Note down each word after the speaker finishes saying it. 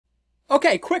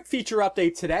Okay, quick feature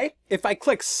update today. If I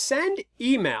click Send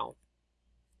Email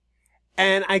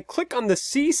and I click on the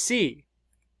CC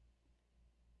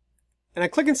and I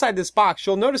click inside this box,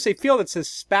 you'll notice a field that says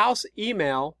Spouse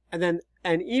Email and then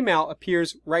an email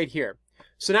appears right here.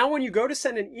 So now when you go to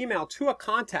send an email to a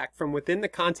contact from within the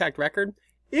contact record,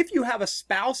 if you have a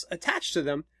spouse attached to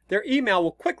them, their email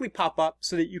will quickly pop up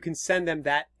so that you can send them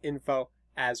that info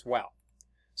as well.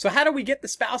 So how do we get the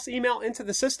spouse email into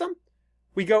the system?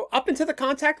 We go up into the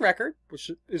contact record,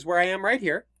 which is where I am right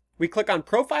here. We click on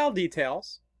Profile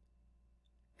Details.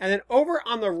 And then over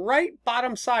on the right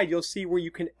bottom side, you'll see where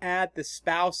you can add the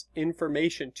spouse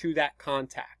information to that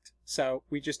contact. So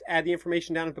we just add the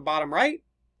information down at the bottom right.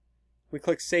 We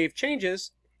click Save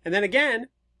Changes. And then again,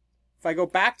 if I go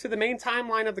back to the main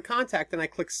timeline of the contact and I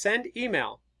click Send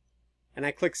Email, and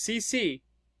I click CC,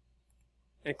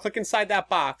 and click inside that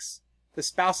box, the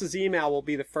spouse's email will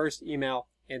be the first email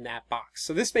in that box.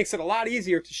 So this makes it a lot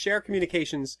easier to share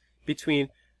communications between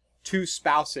two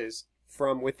spouses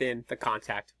from within the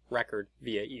contact record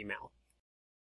via email.